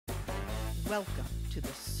Welcome to the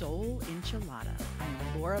Soul Enchilada.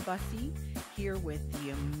 I'm Laura Bussey, here with the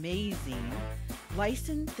amazing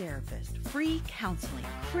licensed therapist, free counseling,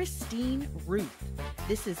 Christine Ruth.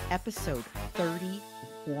 This is episode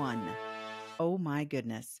 31. Oh my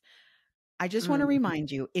goodness. I just want to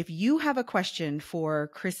remind you, if you have a question for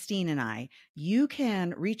Christine and I, you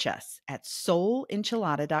can reach us at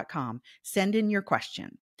soulenchilada.com. Send in your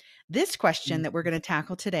question. This question that we're going to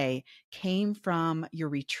tackle today came from your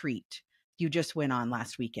retreat you just went on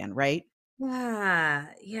last weekend, right?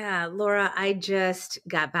 Yeah, Laura, I just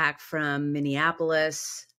got back from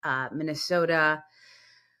Minneapolis, Minnesota,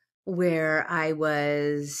 where I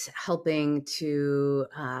was helping to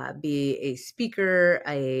be a speaker,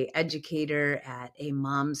 a educator at a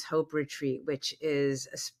Mom's Hope retreat, which is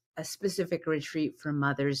a specific retreat for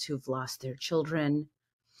mothers who've lost their children.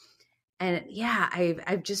 And yeah,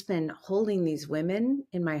 I've just been holding these women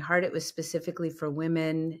in my heart. It was specifically for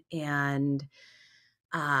women, and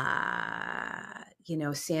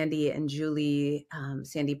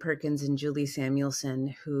Sandy Perkins and Julie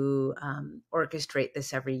Samuelson, who orchestrate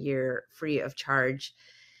this every year free of charge,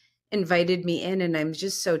 invited me in, and I'm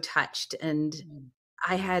just so touched. And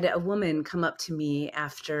I had a woman come up to me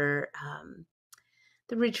after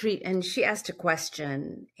the retreat, and she asked a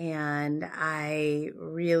question, and I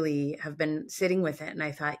really have been sitting with it. And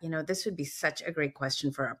I thought, this would be such a great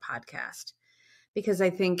question for our podcast. Because I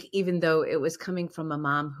think even though it was coming from a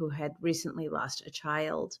mom who had recently lost a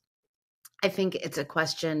child, I think it's a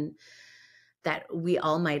question that we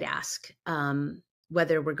all might ask,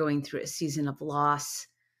 whether we're going through a season of loss,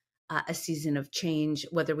 a season of change,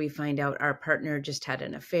 whether we find out our partner just had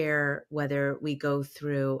an affair, whether we go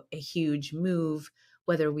through a huge move,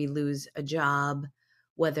 whether we lose a job,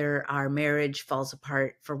 whether our marriage falls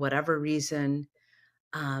apart for whatever reason.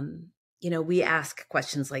 We ask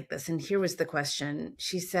questions like this. And here was the question.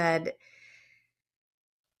 She said,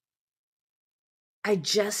 I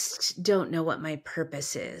just don't know what my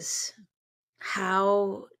purpose is.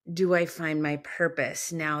 How do I find my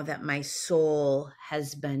purpose now that my soul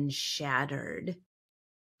has been shattered?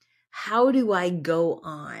 How do I go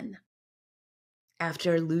on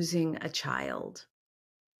after losing a child?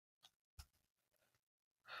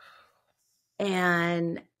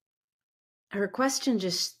 And her question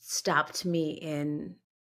just stopped me in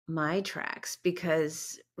my tracks,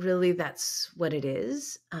 because really that's what it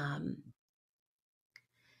is.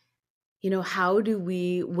 How do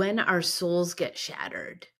we, when our souls get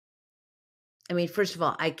shattered? I mean, first of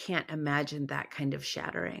all, I can't imagine that kind of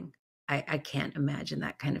shattering. I can't imagine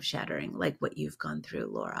that kind of shattering, like what you've gone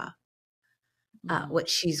through, Laura, what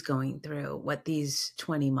she's going through, what these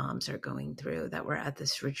 20 moms are going through that were at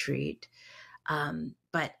this retreat.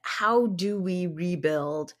 But how do we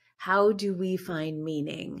rebuild? How do we find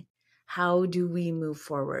meaning? How do we move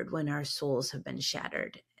forward when our souls have been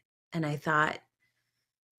shattered? And I thought,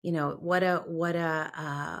 what a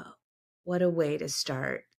way to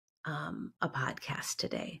start a podcast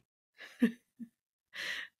today.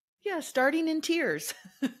 Yeah, starting in tears.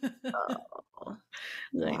 Oh,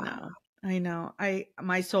 wow. I know.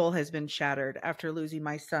 My soul has been shattered after losing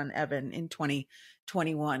my son, Evan, in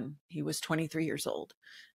 2021. He was 23 years old,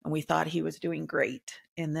 and we thought he was doing great.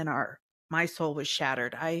 And then my soul was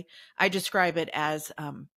shattered. I describe it as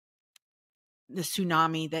the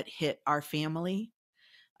tsunami that hit our family.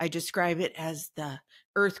 I describe it as the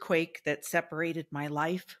earthquake that separated my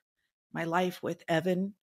life with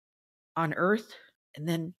Evan on earth, and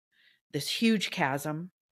then this huge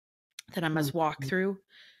chasm that I must walk through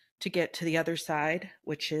to get to the other side,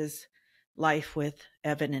 which is life with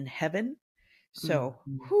Evan in heaven. So,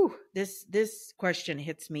 this question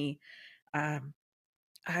hits me. I'm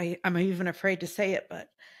even afraid to say it, but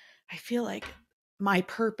I feel like my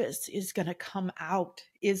purpose is coming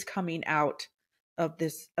out of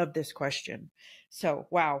this question. So,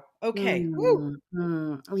 wow. Okay.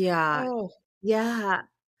 Yeah. Oh. Yeah.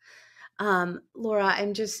 Laura,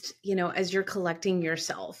 I'm just, as you're collecting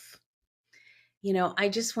yourself, I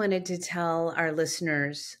just wanted to tell our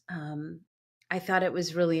listeners, I thought it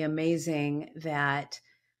was really amazing that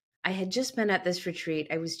I had just been at this retreat.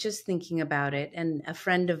 I was just thinking about it, and a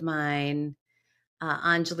friend of mine,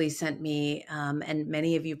 Anjali, sent me, and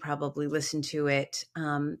many of you probably listened to it,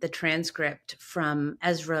 the transcript from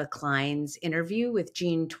Ezra Klein's interview with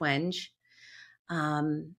Jean Twenge.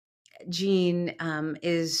 Jean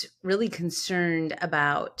is really concerned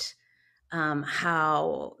about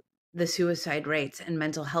how the suicide rates and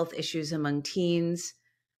mental health issues among teens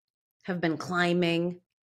have been climbing.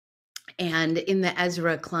 And in the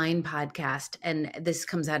Ezra Klein podcast, and this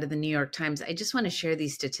comes out of the New York Times, I just want to share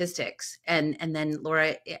these statistics. And then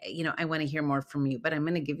Laura, I want to hear more from you, but I'm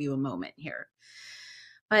going to give you a moment here.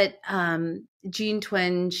 But Jean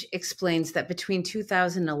Twenge explains that between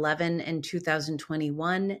 2011 and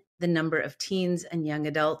 2021, the number of teens and young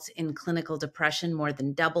adults in clinical depression more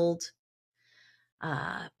than doubled.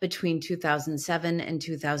 Between 2007 and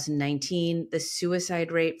 2019, the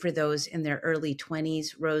suicide rate for those in their early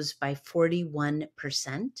 20s rose by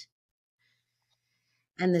 41%.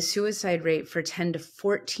 And the suicide rate for 10 to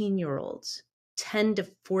 14-year-olds,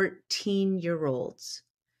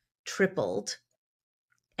 tripled,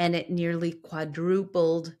 and it nearly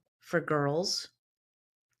quadrupled for girls.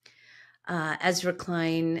 Ezra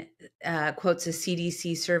Klein quotes a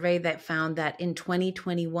CDC survey that found that in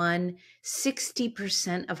 2021,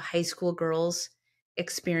 60% of high school girls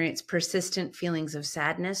experienced persistent feelings of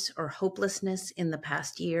sadness or hopelessness in the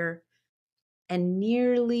past year, and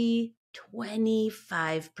nearly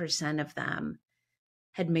 25% of them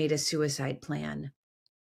had made a suicide plan.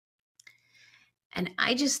 And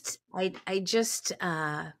I just,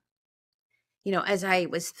 as I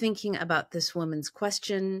was thinking about this woman's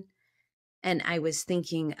question, and I was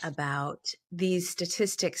thinking about these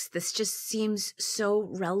statistics, this just seems so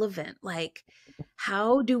relevant. Like,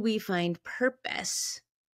 how do we find purpose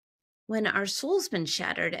when our soul's been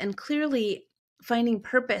shattered? And clearly, finding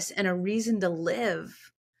purpose and a reason to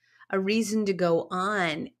live, a reason to go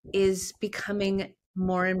on, is becoming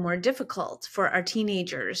more and more difficult for our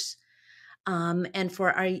teenagers and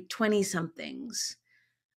for our 20-somethings.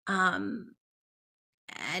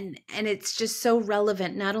 And it's just so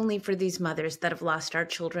relevant, not only for these mothers that have lost our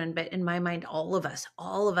children, but in my mind, all of us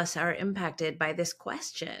are impacted by this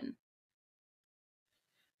question.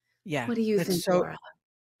 Yeah. What do you think, Laura?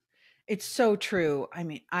 It's so true. I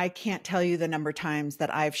mean, I can't tell you the number of times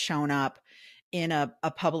that I've shown up in a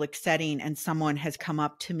public setting and someone has come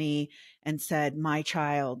up to me and said, my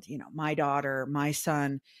child, my daughter, my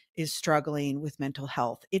son is struggling with mental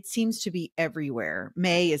health. It seems to be everywhere.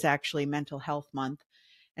 May is actually Mental Health Month.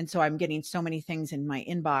 And so I'm getting so many things in my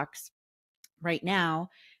inbox right now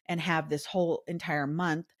and have this whole entire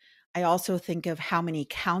month. I also think of how many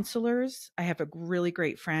counselors. I have a really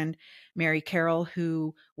great friend, Mary Carroll,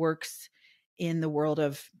 who works in the world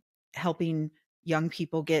of helping young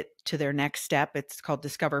people get to their next step. It's called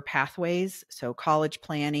Discover Pathways. So college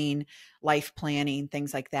planning, life planning,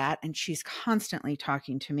 things like that. And she's constantly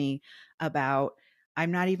talking to me about,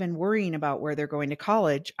 I'm not even worrying about where they're going to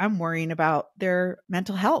college. I'm worrying about their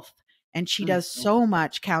mental health. And she does so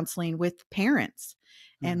much counseling with parents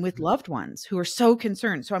and with loved ones who are so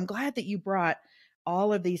concerned. So I'm glad that you brought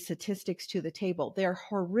all of these statistics to the table. They're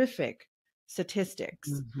horrific statistics.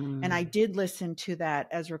 And I did listen to that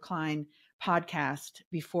Ezra Klein podcast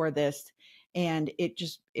before this, and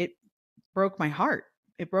it broke my heart.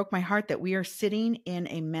 It broke my heart that we are sitting in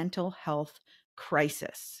a mental health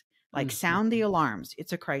crisis. Like, sound the alarms.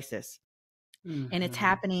 It's a crisis. And it's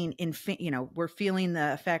happening we're feeling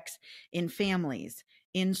the effects in families,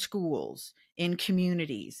 in schools, in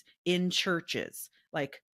communities, in churches.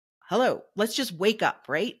 Like, hello, let's just wake up,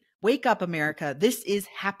 right? Wake up, America. This is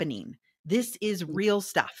happening. This is real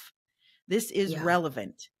stuff. This is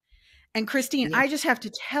relevant. And Christine, I just have to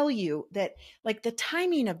tell you that, like, the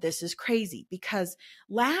timing of this is crazy, because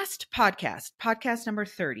last podcast number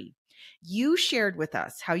 30, you shared with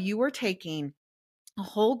us how you were taking a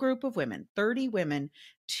whole group of women, 30 women,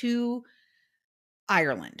 to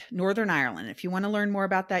Ireland, Northern Ireland. If you want to learn more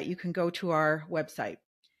about that, you can go to our website,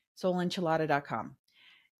 soulenchilada.com.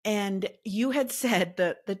 And you had said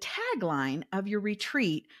that the tagline of your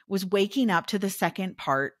retreat was waking up to the second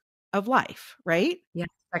part of life, right? Yeah.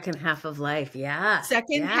 Second half of life. Yeah.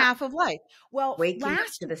 Second half of life. Well, waking up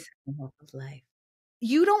to the second half of life.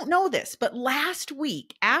 You don't know this, but last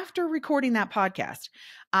week, after recording that podcast,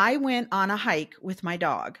 I went on a hike with my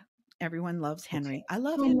dog. Everyone loves Henry. I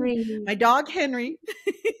love Henry. My dog, Henry.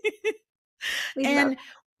 And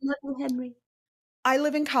love Henry. I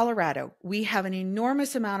live in Colorado. We have an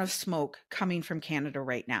enormous amount of smoke coming from Canada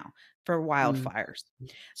right now for wildfires.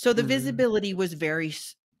 So the visibility was very,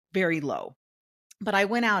 very low. But I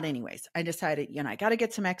went out anyways. I decided, I got to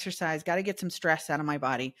get some exercise, got to get some stress out of my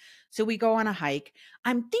body. So we go on a hike.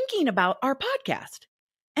 I'm thinking about our podcast,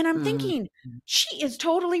 and I'm thinking, she is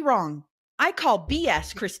totally wrong. I call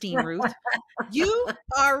BS, Christine Ruth. You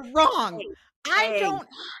are wrong. I'm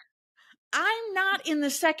not in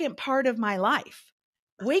the second part of my life.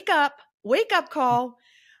 Wake up call.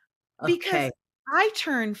 Because I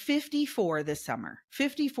turned 54 this summer,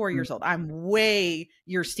 54 years old. I'm way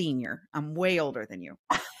your senior. I'm way older than you.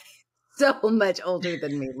 so much older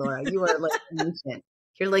than me, Laura. You are like ancient.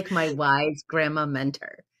 You're like my wise grandma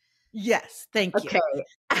mentor. Yes, thank you. Okay.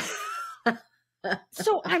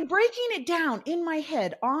 So I'm breaking it down in my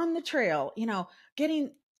head on the trail,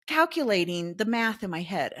 calculating the math in my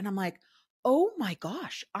head. And I'm like, oh my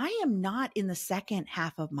gosh, I am not in the second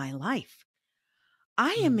half of my life.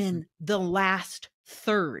 I am Mhm, in the last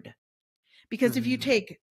third. Because if you mhm,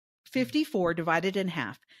 take 54 divided in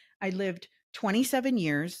half, I lived 27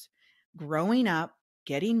 years growing up,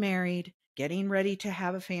 getting married, getting ready to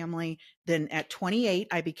have a family. Then at 28,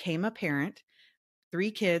 I became a parent,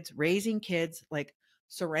 3 kids, raising kids, like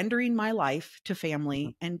surrendering my life to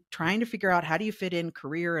family and trying to figure out how do you fit in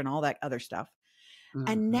career and all that other stuff.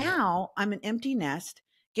 And mhm, now I'm an empty nest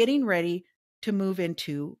getting ready to move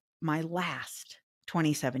into my last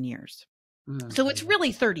 27 years. So it's mhm,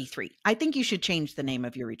 really 33. I think you should change the name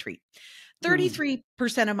of your retreat. mhm,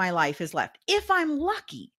 33% of my life is left. If I'm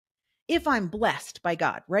lucky, if I'm blessed by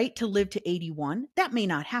God, right, to live to 81, that may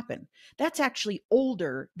not happen. That's actually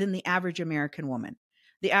older than the average American woman.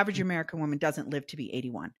 The average American woman doesn't live to be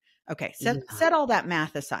 81. Okay, yeah, set all that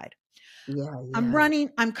math aside. yeah, I'm yeah.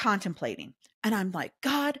 running, I'm contemplating, and I'm like,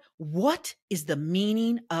 God, what is the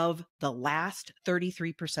meaning of the last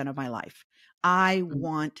 33% of my life? I Mm,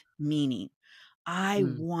 want meaning. I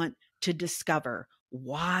mm, want to discover,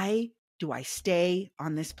 why do I stay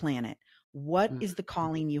on this planet? What mm. is the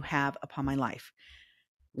calling you have upon my life?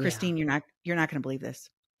 Yeah. Christine, you're not going to believe this.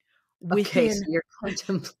 Okay, so Within you're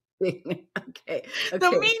contemplating. Okay,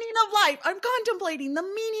 the okay. meaning of life, I'm contemplating the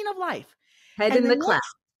meaning of life. Head And in the the cloud.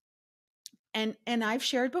 next and I've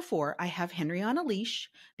shared before, I have Henry on a leash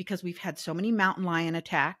because we've had so many mountain lion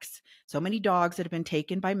attacks, so many dogs that have been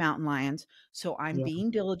taken by mountain lions. So I'm Yeah.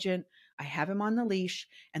 being diligent. I have him on the leash.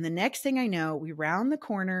 And the next thing I know, we round the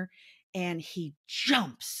corner and he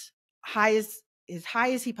jumps as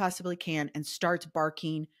high as he possibly can and starts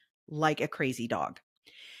barking like a crazy dog.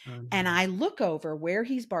 Oh And no. I look over where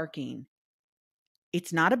he's barking.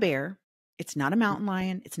 It's not a bear. It's not a mountain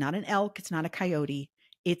lion. It's not an elk. It's not a coyote.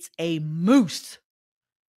 It's a moose.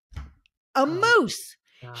 A Oh moose.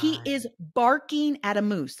 He God. is barking at a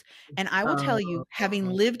moose. And I will tell you, having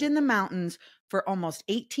Oh, lived in the mountains for almost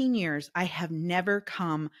 18 years, I have never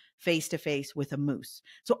come face to face with a moose.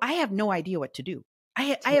 So I have no idea what to do.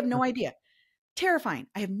 I have no idea. Terrifying.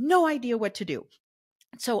 I have no idea what to do.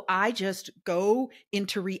 So I just go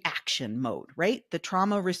into reaction mode, right? The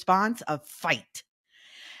trauma response of fight.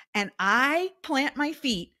 And I plant my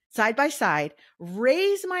feet side by side,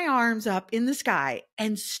 raise my arms up in the sky,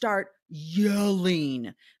 and start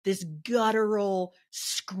yelling this guttural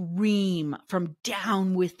scream from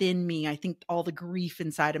down within me. I think all the grief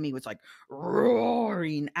inside of me was like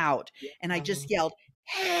roaring out. And I oh. just yelled,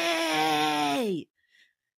 "Hey!"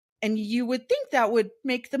 And you would think that would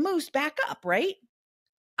make the moose back up, right?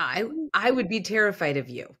 I would be terrified of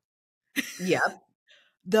you. Yep.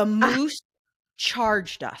 The Ah. moose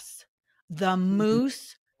charged us. The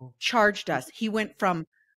moose charged us. He went from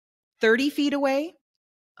 30 feet away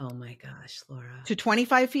Oh my gosh, Laura. to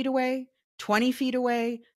 25 feet away, 20 feet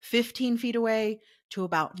away, 15 feet away to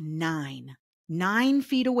about 9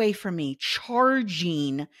 feet away from me,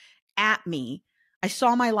 charging at me. I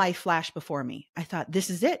saw my life flash before me. I thought, this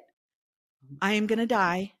is it. Oh my I am going to God.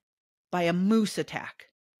 die by a moose attack.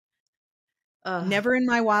 Ugh. Never in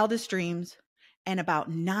my wildest dreams. And about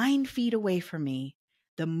 9 feet away from me,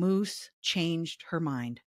 the moose changed her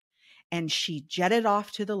mind and she jetted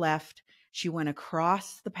off to the left. She went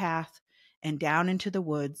across the path and down into the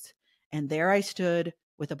woods. And there I stood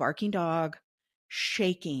with a barking dog,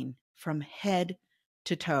 shaking from head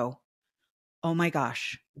to toe. Oh my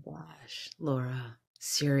gosh. Gosh, Laura.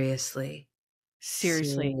 Seriously.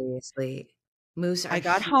 Seriously. Seriously. Moose are I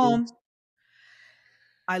got huge. home.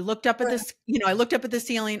 I looked up at this, I looked up at the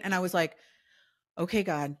ceiling and I was like, okay,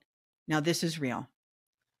 God, now this is real.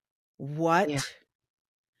 Yeah. What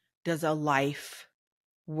does a life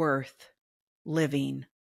worth living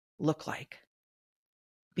look like?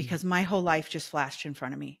 Mm, Because my whole life just flashed in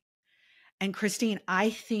front of me. And Christine, I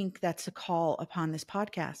think that's a call upon this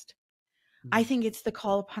podcast. I mm, think it's the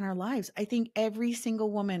call upon our lives. I think every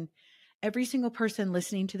single woman, every single person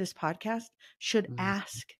listening to this podcast should mm.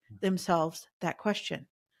 ask themselves that question.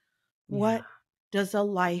 Yeah. What does a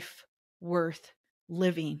life worth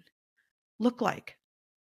living look like?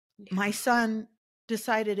 My Yeah. son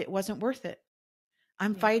decided it wasn't worth it.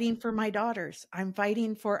 I'm Yeah. fighting for my daughters. I'm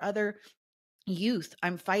fighting for other youth.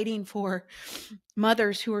 I'm fighting for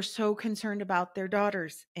mothers who are so concerned about their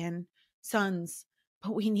daughters and sons,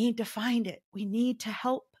 but we need to find it. We need to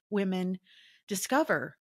help women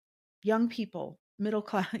discover, young people, middle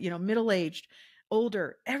class, middle aged,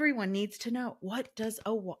 older, everyone needs to know, what does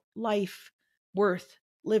a life worth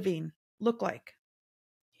living look like?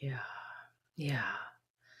 Yeah. Yeah.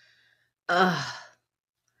 Ugh.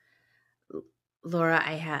 Laura,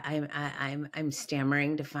 I'm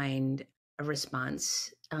stammering to find a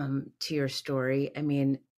response to your story. I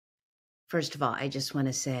mean, first of all, I just want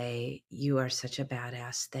to say you are such a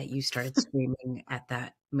badass that you started screaming at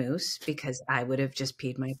that moose, because I would have just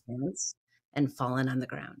peed my pants and fallen on the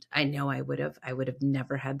ground. I know I would have. I would have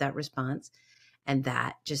never had that response. And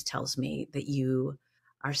that just tells me that you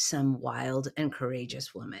are some wild and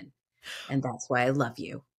courageous woman. And that's why I love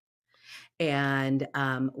you. And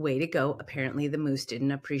way to go. Apparently, the moose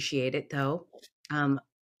didn't appreciate it, though. Um,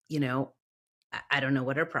 you know, I don't know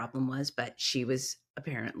what her problem was, but she was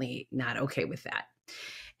apparently not okay with that.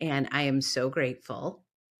 And I am so grateful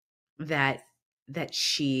that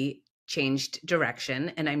she changed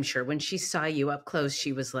direction. And I'm sure when she saw you up close,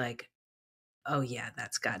 she was like, "Oh yeah,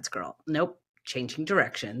 that's God's girl." Nope, changing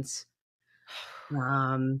directions.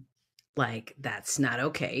 Um, like that's not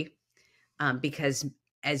okay. Because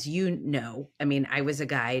as you know, I mean, I was a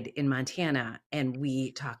guide in Montana, and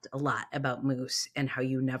we talked a lot about moose and how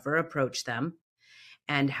you never approach them,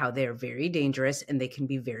 and how they're very dangerous, and they can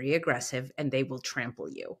be very aggressive, and they will trample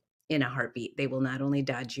you in a heartbeat. They will not only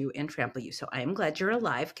dodge you and trample you. So I am glad you're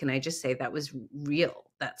alive. Can I just say that was real?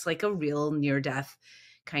 That's like a real near death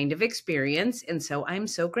kind of experience. And so I'm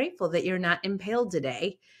so grateful that you're not impaled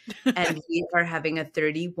today. And we are having a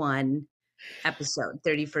 31st episode,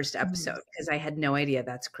 because I had no idea.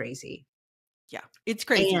 That's crazy. Yeah, it's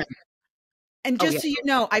crazy. And And oh just yeah. so you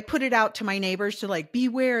know, I put it out to my neighbors to like,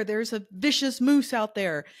 beware, there's a vicious moose out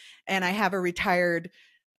there. And I have a retired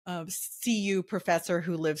CU professor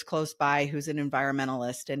who lives close by, who's an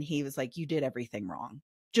environmentalist. And he was like, you did everything wrong.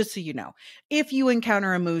 Just so you know, if you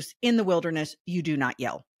encounter a moose in the wilderness, you do not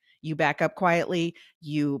yell. You back up quietly.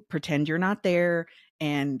 You pretend you're not there.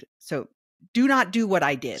 And so do not do what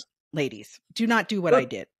I did, ladies. Do not do what I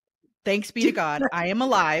did. Thanks be to God, I am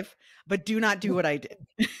alive, but do not do what I did.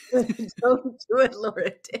 Don't do it, Laura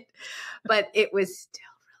did. But it was still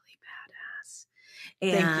really badass.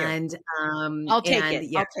 Thank you. And I'll take and it.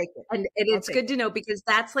 yeah. I'll take it. And I'll it's take good it. to know, because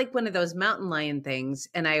that's like one of those mountain lion things.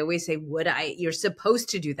 And I always say, you're supposed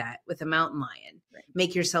to do that with a mountain lion. Right.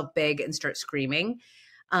 Make yourself big and start screaming.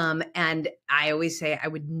 And I always say I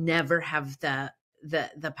would never have the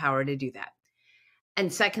power to do that.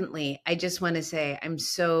 And secondly, I just want to say I'm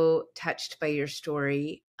so touched by your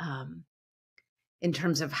story, in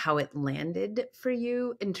terms of how it landed for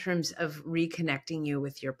you, in terms of reconnecting you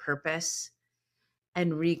with your purpose,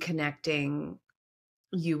 and reconnecting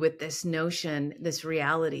you with this notion, this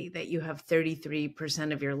reality that you have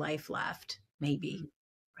 33% of your life left, maybe,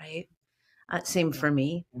 right? Same for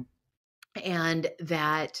me. And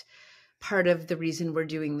that part of the reason we're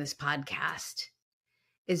doing this podcast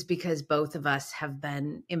is because both of us have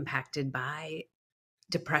been impacted by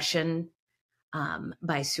depression,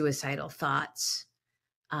 by suicidal thoughts,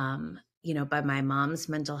 by my mom's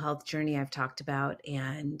mental health journey I've talked about,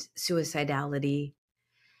 and suicidality,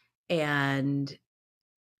 and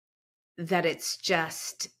that it's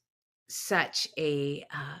just such a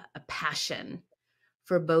passion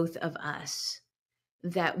for both of us,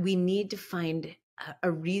 that we need to find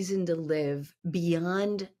a reason to live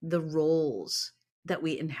beyond the roles that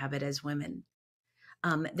we inhabit as women.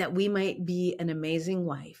 That we might be an amazing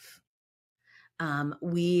wife.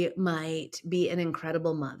 We might be an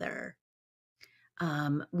incredible mother.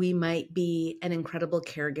 We might be an incredible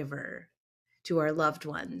caregiver to our loved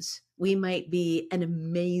ones. We might be an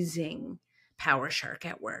amazing power shark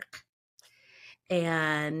at work.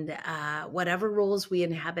 And whatever roles we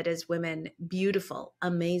inhabit as women, beautiful,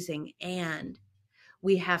 amazing. And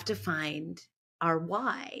we have to find our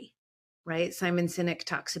why, right? Simon Sinek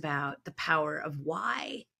talks about the power of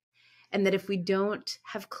why. And that if we don't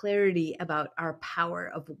have clarity about our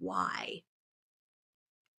power of why,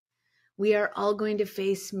 we are all going to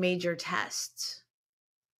face major tests,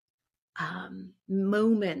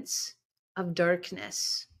 moments of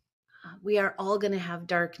darkness. We are all going to have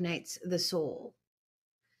dark nights of the soul,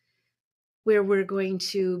 where we're going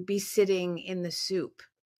to be sitting in the soup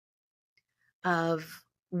of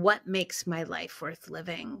what makes my life worth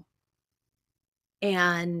living.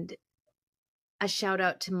 And a shout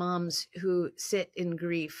out to moms who sit in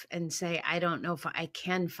grief and say, I don't know if I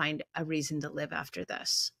can find a reason to live after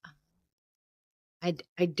this.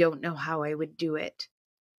 I don't know how I would do it.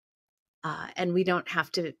 And we don't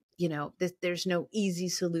have to, there's no easy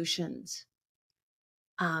solutions.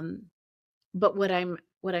 But what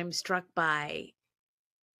I'm struck by,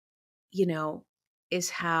 is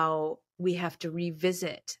how we have to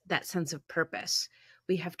revisit that sense of purpose.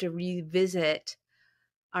 We have to revisit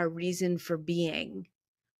our reason for being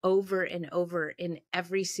over and over in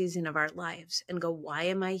every season of our lives and go, why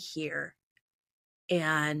am I here?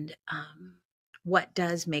 And what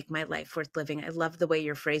does make my life worth living? I love the way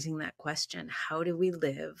you're phrasing that question. How do we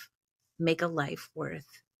make a life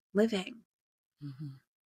worth living? Mhm.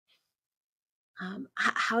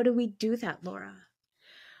 How do we do that, Laura?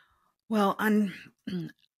 Well,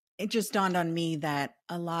 it just dawned on me that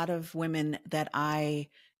a lot of women that I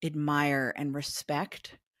admire and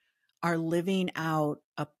respect are living out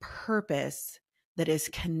a purpose that is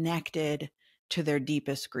connected to their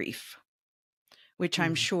deepest grief, which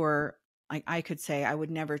I'm Mm, sure I could say I would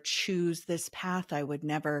never choose this path. I would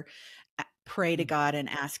never pray to mm, God and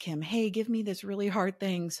ask him, hey, give me this really hard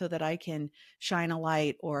thing so that I can shine a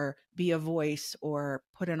light or be a voice or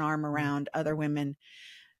put an arm mm, around other women.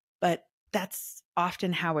 But that's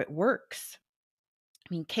often how it works.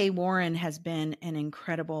 I mean, Kay Warren has been an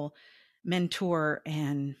incredible mentor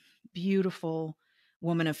and beautiful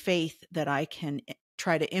woman of faith that I can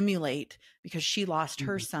try to emulate, because she lost her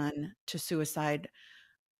mm, son to suicide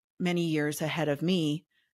many years ahead of me.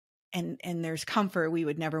 And there's comfort. We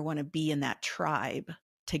would never want to be in that tribe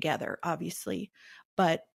together, obviously,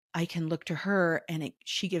 but I can look to her and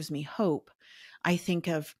she gives me hope. I think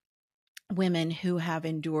of women who have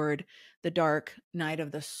endured the dark night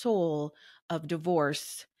of the soul of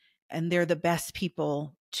divorce, and they're the best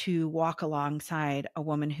people to walk alongside a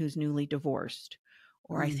woman who's newly divorced.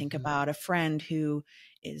 Or I think mhm, about a friend who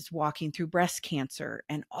is walking through breast cancer,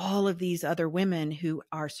 and all of these other women who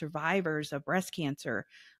are survivors of breast cancer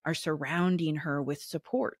are surrounding her with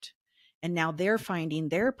support. And now they're finding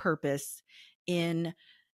their purpose in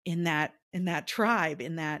in that tribe,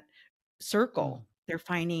 in that mm, circle. They're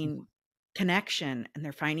finding connection and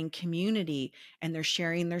they're finding community and they're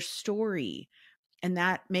sharing their story. And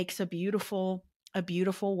that makes a beautiful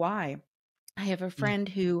why. I have a yeah, friend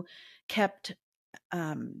who kept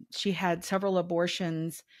she had several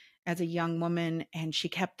abortions as a young woman, and she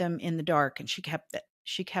kept them in the dark, and she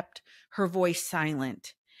kept her voice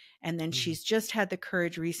silent. And then mm, she's just had the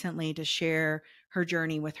courage recently to share her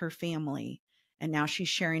journey with her family, and now she's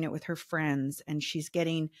sharing it with her friends, and she's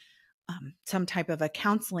getting some type of a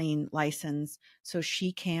counseling license so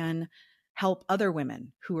she can help other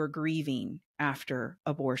women who are grieving after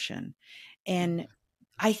abortion. And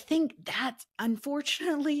I think that,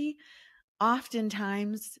 unfortunately,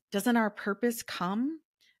 oftentimes, doesn't our purpose come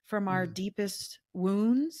from our mm, deepest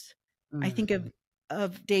wounds? I mm, think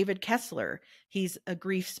of David Kessler. He's a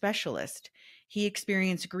grief specialist. He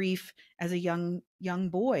experienced grief as a young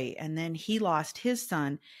boy, and then he lost his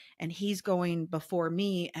son, and he's going before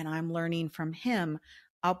me and I'm learning from him.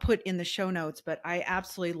 I'll put in the show notes, but I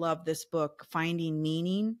absolutely love this book, Finding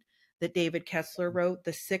Meaning, that David Kessler wrote,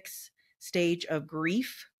 The Sixth Stage of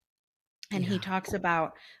Grief. And he yeah, talks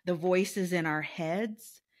about the voices in our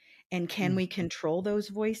heads, and can mm, we control those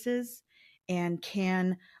voices, and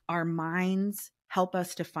can our minds help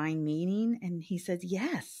us to find meaning? And he says,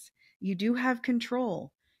 yes, you do have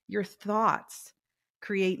control. Your thoughts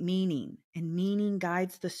create meaning, and meaning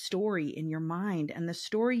guides the story in your mind and the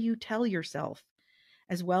story you tell yourself,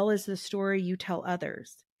 as well as the story you tell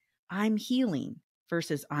others. I'm healing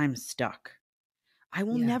versus I'm stuck. I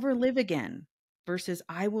will yeah, never live again versus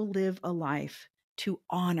I will live a life to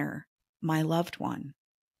honor my loved one.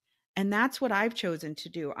 And that's what I've chosen to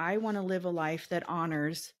do. I want to live a life that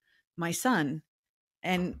honors my son.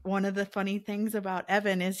 And one of the funny things about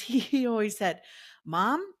Evan is he always said,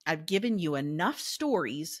 Mom, I've given you enough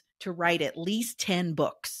stories to write at least 10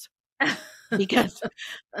 books, because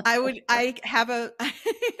I have a I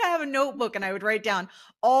have a notebook and I would write down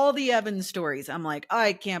all the Evans stories. I'm like,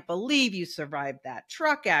 I can't believe you survived that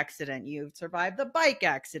truck accident. You survived the bike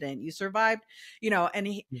accident. You survived,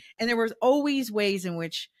 and there was always ways in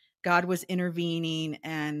which God was intervening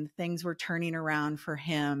and things were turning around for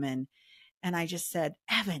him. And I just said,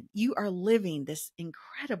 Evan, you are living this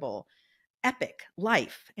incredible epic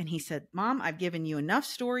life. And he said, Mom, I've given you enough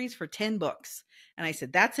stories for 10 books. And I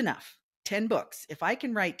said, that's enough. 10 books. If I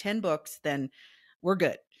can write 10 books, then we're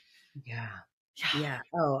good. yeah, Yeah. yeah.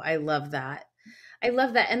 Oh, I love that. I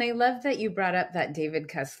love that. And I love that you brought up that David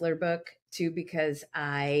Kessler book too, because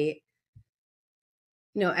as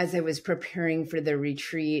I was preparing for the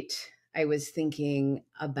retreat, I was thinking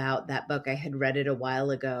about that book. I had read it a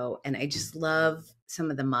while ago, and I just love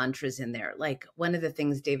some of the mantras in there. Like one of the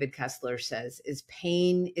things David Kessler says is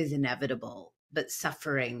pain is inevitable, but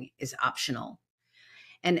suffering is optional.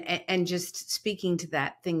 And just speaking to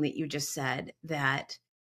that thing that you just said, that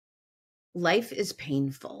life is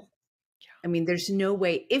painful. I mean, there's no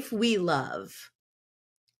way, if we love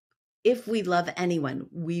anyone,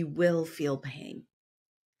 we will feel pain.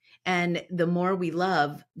 And the more we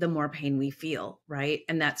love, the more pain we feel, right?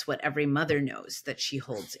 And that's what every mother knows that she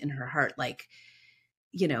holds in her heart, like,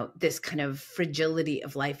 this kind of fragility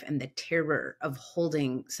of life and the terror of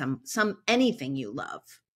holding anything you love,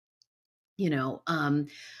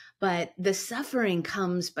 but the suffering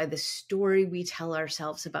comes by the story we tell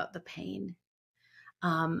ourselves about the pain.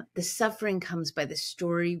 The suffering comes by the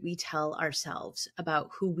story we tell ourselves about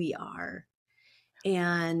who we are.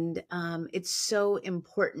 And it's so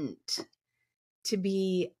important to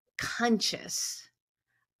be conscious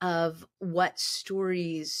of what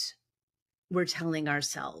stories we're telling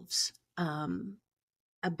ourselves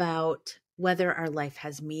about whether our life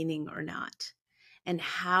has meaning or not, and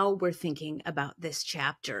how we're thinking about this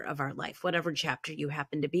chapter of our life, whatever chapter you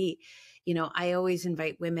happen to be. I always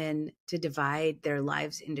invite women to divide their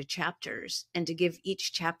lives into chapters and to give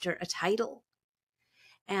each chapter a title.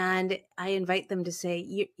 And I invite them to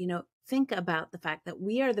say, think about the fact that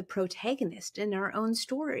we are the protagonist in our own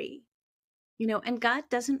story, and God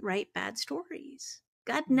doesn't write bad stories.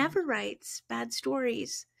 God never writes bad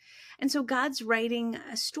stories. And so God's writing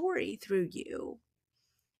a story through you.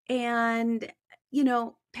 And,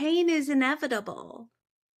 pain is inevitable,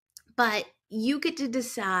 but you get to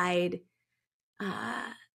decide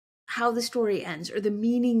how the story ends or the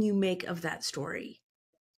meaning you make of that story.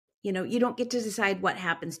 You don't get to decide what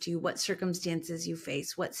happens to you, what circumstances you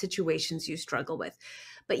face, what situations you struggle with,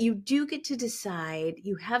 but you do get to decide,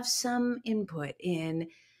 you have some input in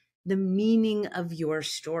the meaning of your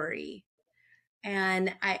story.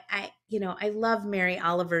 And I love Mary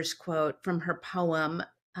Oliver's quote from her poem.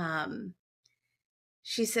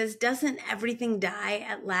 She says, "Doesn't everything die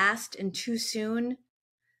at last and too soon?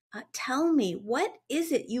 Tell me, what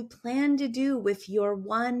is it you plan to do with your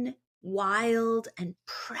one wild and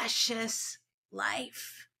precious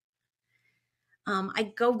life?"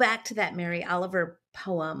 I go back to that Mary Oliver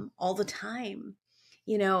poem all the time,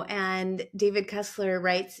 and David Kessler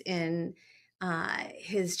writes in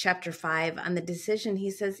his chapter 5 on the decision. He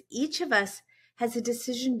says, each of us has a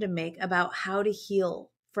decision to make about how to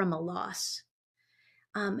heal from a loss.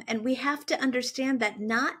 And we have to understand that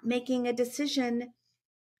not making a decision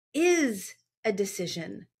is a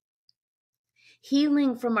decision.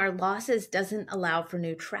 Healing from our losses doesn't allow for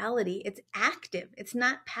neutrality. It's active. It's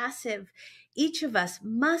not passive. Each of us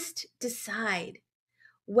must decide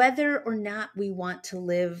whether or not we want to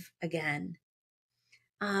live again.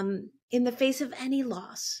 In the face of any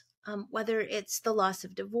loss, whether it's the loss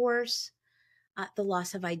of divorce, the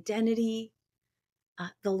loss of identity,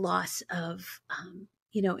 the loss of,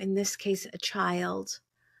 in this case, a child,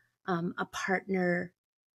 a partner,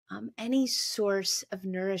 any source of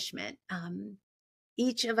nourishment.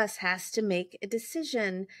 Each of us has to make a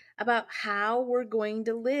decision about how we're going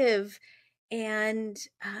to live. And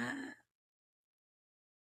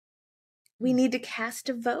we need to cast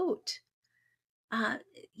a vote.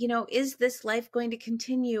 Is this life going to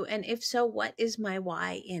continue? And if so, what is my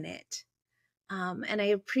why in it? And I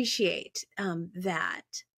appreciate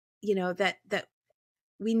that, that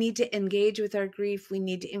we need to engage with our grief. We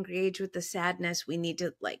need to engage with the sadness. We need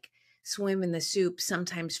to swim in the soup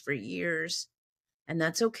sometimes for years, and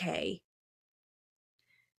that's okay.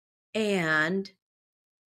 And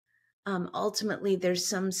ultimately, there's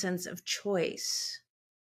some sense of choice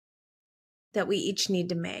that we each need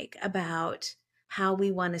to make about how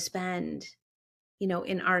we want to spend,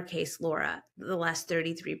 in our case, Laura, the last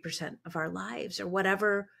 33% of our lives, or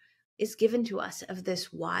whatever is given to us of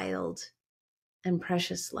this wild and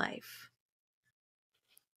precious life.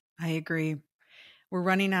 I agree. We're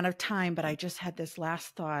running out of time, but I just had this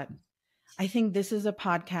last thought. I think this is a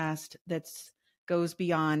podcast that goes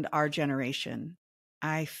beyond our generation.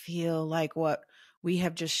 I feel like what we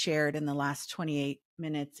have just shared in the last 28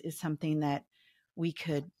 minutes is something that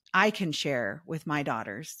I can share with my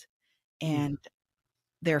daughters and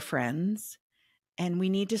their friends. And we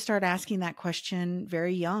need to start asking that question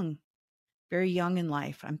very young in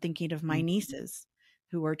life. I'm thinking of my nieces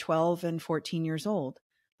who are 12 and 14 years old.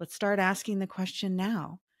 Let's start asking the question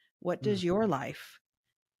now. What does your life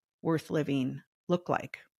worth living look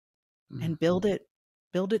like? And build it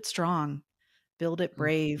strong, build it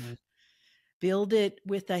brave, build it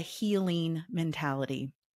with a healing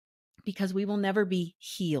mentality, because we will never be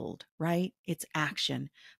healed, right? It's action,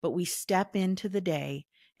 but we step into the day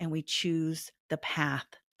and we choose the path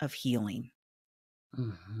of healing.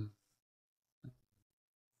 Mm-hmm.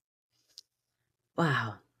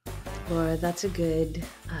 Wow. Laura, that's a good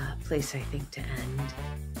place, I think, to end.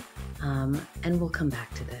 And we'll come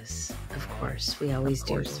back to this, of course. We always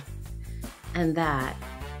do. And that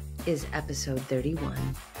is episode 31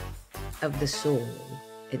 of the Soul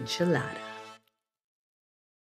Enchilada.